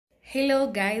Hello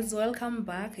guys, welcome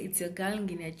back. It's your girl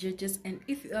Nginia Judges, and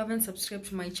if you haven't subscribed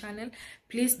to my channel,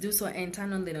 please do so and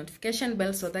turn on the notification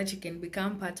bell so that you can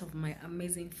become part of my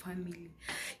amazing family.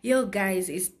 Yo guys,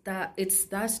 it's that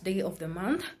day of the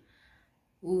month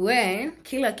when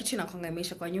kila kitu inakuanga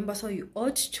imeisha kwa nyumba, so you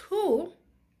ought to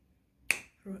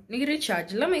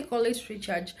recharge. Let me call it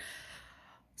recharge.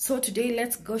 So today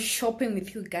let's go shopping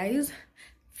with you guys.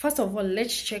 First of all,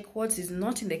 let's check what is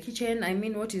not in the kitchen. I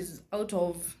mean, what is out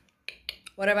of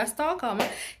whatever stock.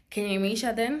 Can you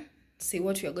measure then see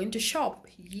what we are going to shop?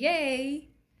 Yay!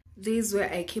 This is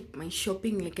where I keep my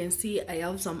shopping. You can see I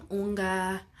have some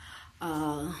unga,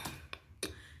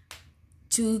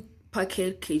 2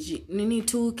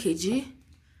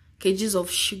 kgs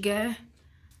of sugar,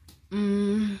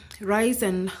 rice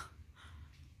and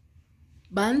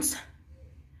buns.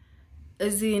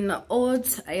 As in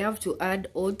oats, I have to add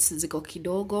oats ziko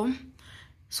kidogo,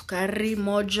 sukari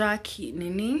moja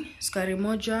sukari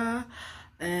moja,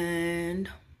 and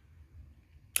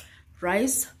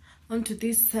rice. Onto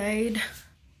this side,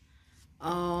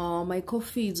 my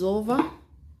coffee is over.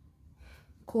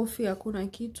 Coffee hakuna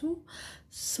kitu,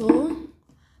 so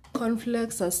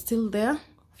cornflakes are still there,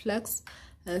 flakes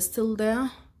are still there,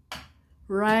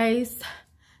 rice.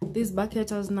 This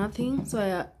bucket has nothing, so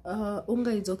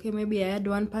unga is okay. Maybe I add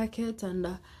 1 packet,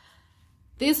 and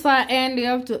this far end you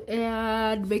have to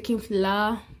add baking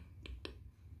flour,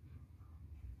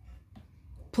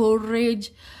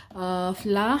 porridge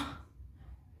flour,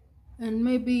 and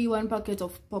maybe 1 packet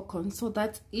of popcorn. So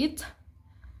that's it.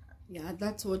 Yeah,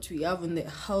 that's what we have in the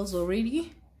house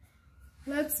already.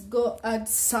 Let's go add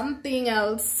something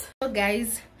else. So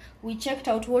guys, we checked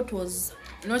out what was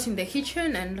not in the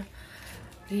kitchen, and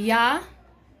yeah,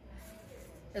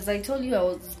 as I told you, I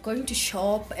was going to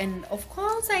shop, and of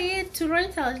course I had to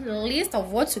write a list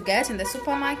of what to get in the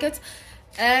supermarket.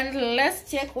 And let's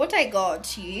check what I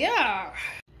got. Yeah,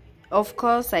 of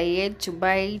course I had to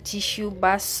buy tissue,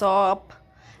 bar soap,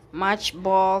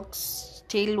 matchbox,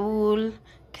 tail wool,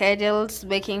 candles,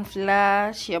 baking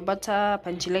flour, shea butter,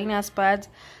 pangelina's pads,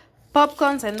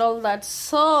 popcorns, and all that.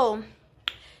 So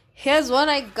here's what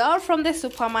I got from the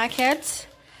supermarket.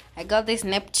 I got this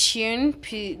Neptune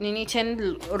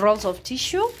 10 rolls of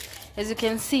tissue. As you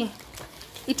can see,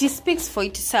 it speaks for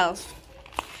itself.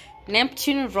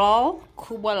 Neptune roll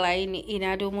kubwa laini,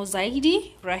 inadumu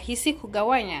zaidi, rahisi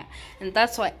kugawanya, and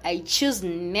that's why I choose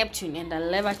Neptune, and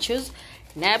I'll never choose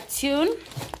Neptune.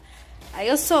 I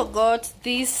also got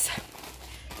this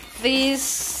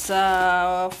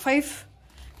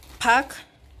 5-pack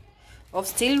of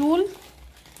steel wool,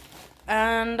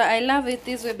 and I love it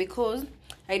this way because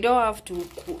I don't have to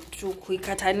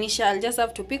kuikatanisha. I'll just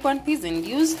have to pick 1 piece and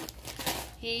use.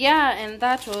 Yeah, and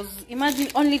that was, imagine,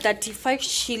 only 35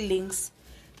 shillings.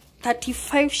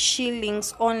 35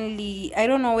 shillings only. I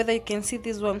don't know whether you can see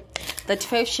this one.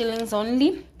 35 shillings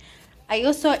only. I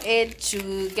also had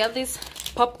to get these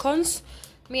popcorns.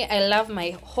 Me, I love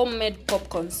my homemade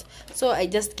popcorns, so I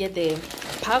just get the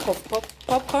pack of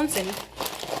popcorns and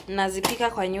nazipika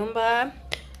kwa nyumba.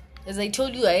 As I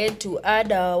told you, I had to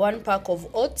add 1 pack of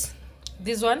oats.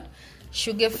 This one,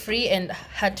 sugar free and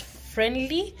heart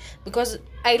friendly, because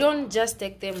I don't just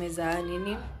take them as a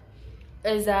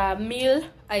meal.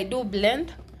 I do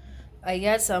blend. I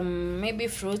add some maybe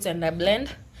fruits and I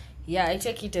blend. Yeah, I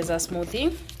take it as a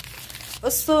smoothie.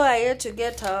 Also, I had to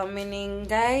get a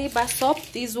meningai bar soap.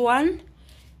 This one,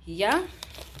 yeah,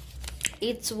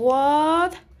 it's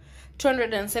worth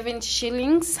 270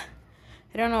 shillings.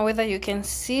 I don't know whether you can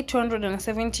see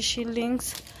 270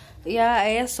 shillings. Yeah,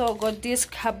 I also got this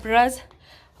cabras,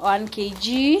 1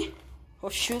 kg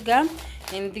of sugar,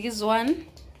 and this one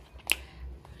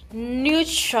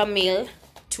Nutramil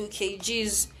 2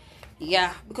 kgs.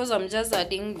 Yeah, because I'm just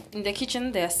adding in the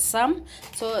kitchen, there's some,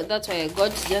 so that's why I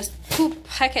got just 2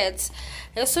 packets.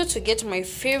 Also to get my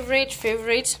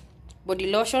favorite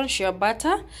body lotion, shea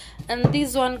butter, and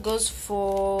this one goes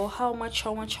for how much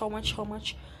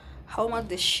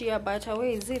the shea butter? Where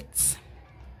is it?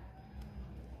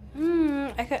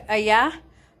 Yeah,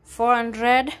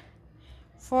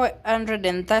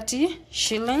 430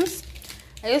 shillings.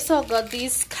 I also got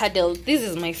this candle. This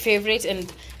is my favorite,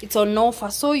 and it's on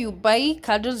offer. So you buy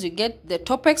candles, you get the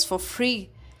topex for free.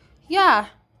 Yeah,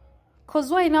 cause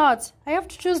why not? I have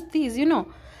to choose these, you know.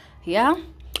 Yeah,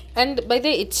 and by the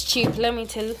way, it's cheap. Let me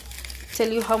tell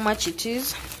you how much it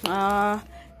is.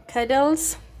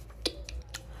 Candles.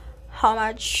 How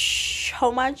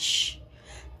much?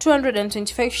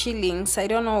 225 shillings. I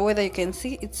don't know whether you can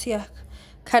see, it's here.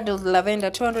 Candles lavender,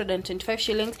 225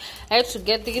 shillings. I had to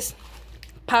get this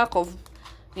pack of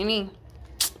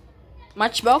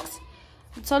matchbox.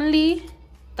 It's only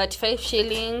 35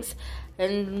 shillings.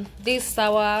 And this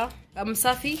sour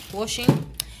safi washing.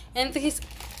 And this,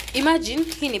 imagine,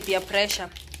 hii ni peer pressure.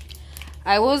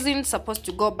 I wasn't supposed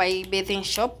to go buy bathing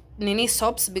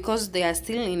soaps because they are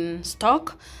still in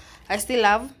stock. I still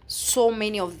have so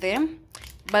many of them,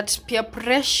 but peer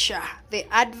pressure, the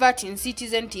advert in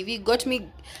Citizen TV got me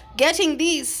getting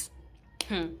this.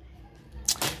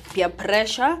 Peer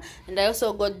pressure. And I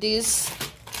also got these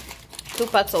 2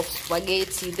 packs of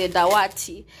spaghetti, the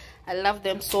dawati. I love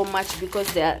them so much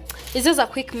because it's just a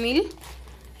quick meal.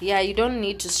 Yeah, you don't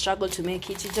need to struggle to make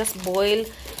it. You just boil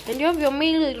and you have your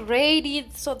meal ready.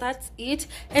 So that's it.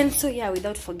 And so yeah,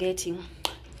 without forgetting,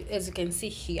 as you can see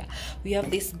here, we have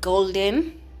this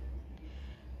golden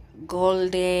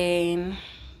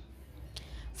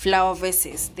flower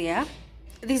vases there.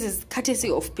 This is courtesy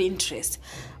of Pinterest.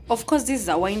 Of course, this is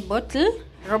a wine bottle,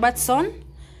 Robertson.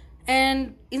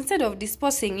 And instead of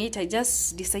disposing it, I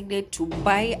just decided to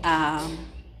buy a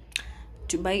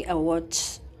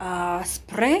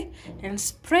spray and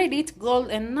spread it gold.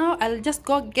 And now I'll just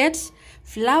go get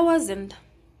flowers, and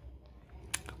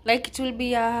like it will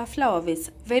be a flower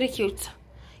vase. Very cute.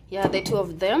 Yeah, the 2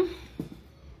 of them.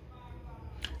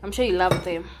 I'm sure you love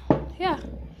them. Yeah,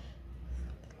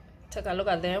 take a look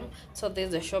at them. So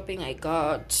there's the shopping I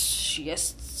got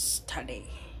yesterday.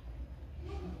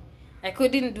 I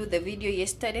couldn't do the video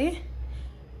yesterday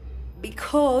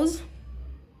because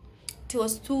it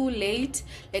was too late.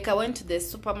 Like, I went to the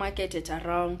supermarket at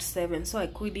around 7, so I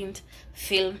couldn't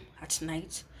film at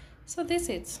night. So this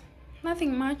is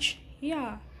nothing much.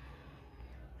 Yeah,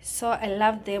 so I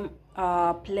love them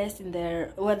placed in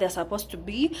there where they're supposed to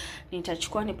be.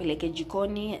 Nitachukua nipeleke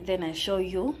jikoni, then I show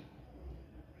you.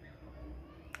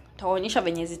 Taonyesha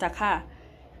venye zitakaa.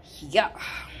 Yeah,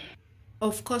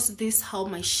 of course, this is how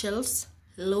my shelves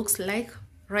looks like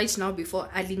right now before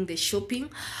adding the shopping.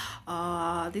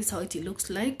 This is how it looks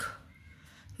like.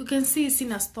 You can see it's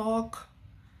in a stock.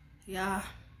 Yeah,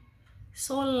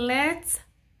 so let's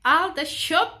add the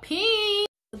shopping.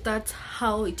 That's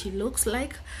how it looks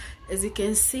like. As you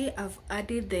can see, I've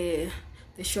added the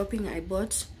shopping I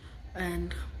bought.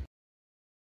 And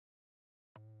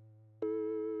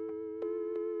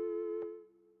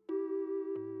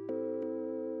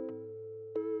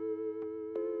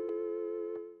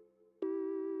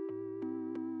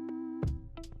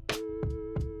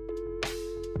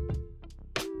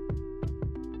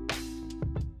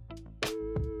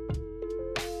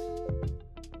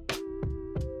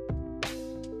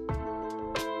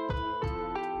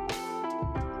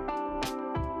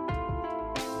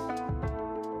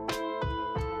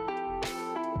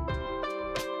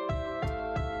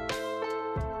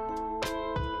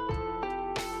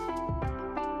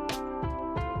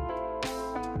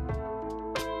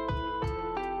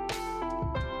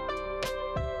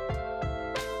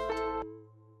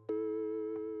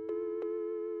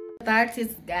that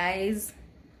is, guys,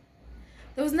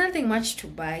 there was nothing much to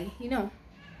buy, you know.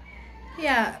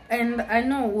 Yeah, and I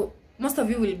know most of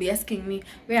you will be asking me,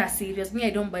 where are cereals? Me,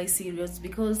 I don't buy cereals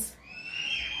because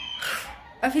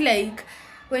I feel like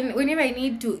whenever I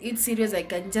need to eat cereals, I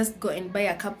can just go and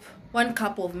buy one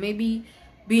cup of maybe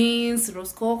beans,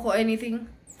 roast coke, or anything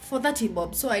for 30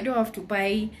 bob. So I don't have to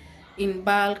buy in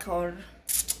bulk, or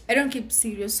I don't keep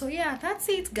cereals. So yeah, that's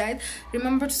it, guys.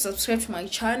 Remember to subscribe to my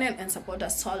channel and support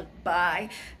us all. Bye.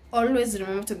 Always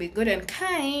remember to be good and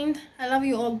kind. I love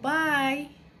you all. Bye.